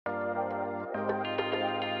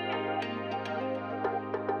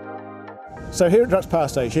So here at Drax Power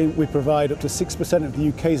Station we provide up to 6% of the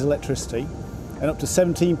UK's electricity and up to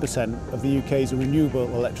 17% of the UK's renewable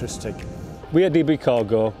electricity. We at DB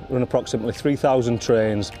Cargo run approximately 3,000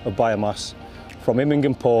 trains of biomass from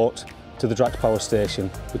Immingham Port to the Drax Power Station,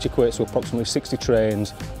 which equates to approximately 60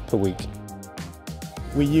 trains per week.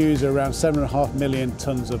 We use around 7.5 million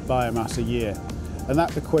tonnes of biomass a year, and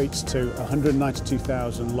that equates to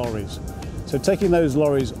 192,000 lorries. So taking those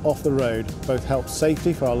lorries off the road both helps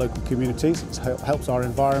safety for our local communities, it helps our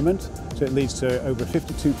environment, so it leads to over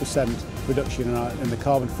 52% reduction in the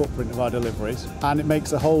carbon footprint of our deliveries, and it makes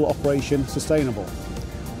the whole operation sustainable.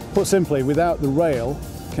 Put simply, without the rail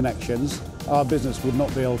connections, our business would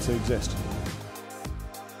not be able to exist.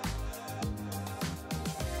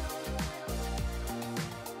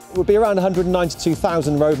 It would be around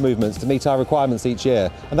 192,000 road movements to meet our requirements each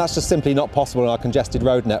year, and that's just simply not possible in our congested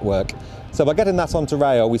road network. So by getting that onto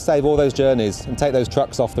rail, we save all those journeys and take those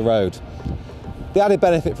trucks off the road. The added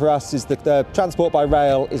benefit for us is that the transport by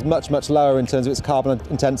rail is much, much lower in terms of its carbon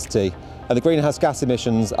intensity, and the greenhouse gas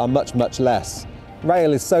emissions are much, much less.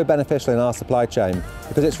 Rail is so beneficial in our supply chain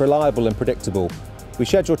because it's reliable and predictable. We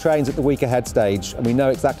schedule trains at the week ahead stage and we know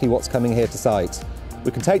exactly what's coming here to site.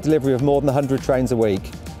 We can take delivery of more than 100 trains a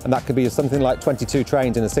week, and that could be something like 22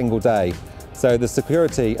 trains in a single day. So the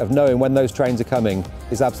security of knowing when those trains are coming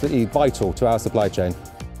is absolutely vital to our supply chain.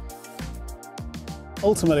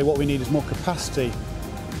 Ultimately what we need is more capacity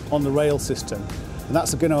on the rail system, and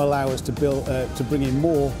that's going to allow us to bring in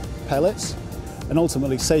more pellets and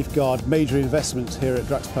ultimately safeguard major investments here at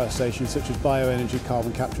Drax Power Station such as bioenergy,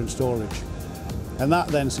 carbon capture and storage. And that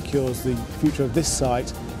then secures the future of this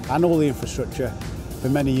site and all the infrastructure for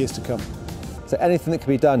many years to come. So anything that can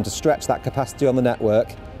be done to stretch that capacity on the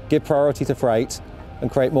network, give priority to freight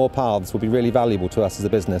and create more paths will be really valuable to us as a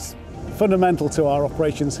business. Fundamental to our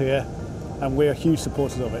operations here, and we're huge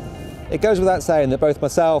supporters of it. It goes without saying that both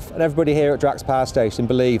myself and everybody here at Drax Power Station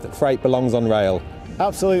believe that freight belongs on rail.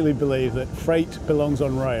 Absolutely believe that freight belongs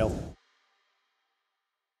on rail.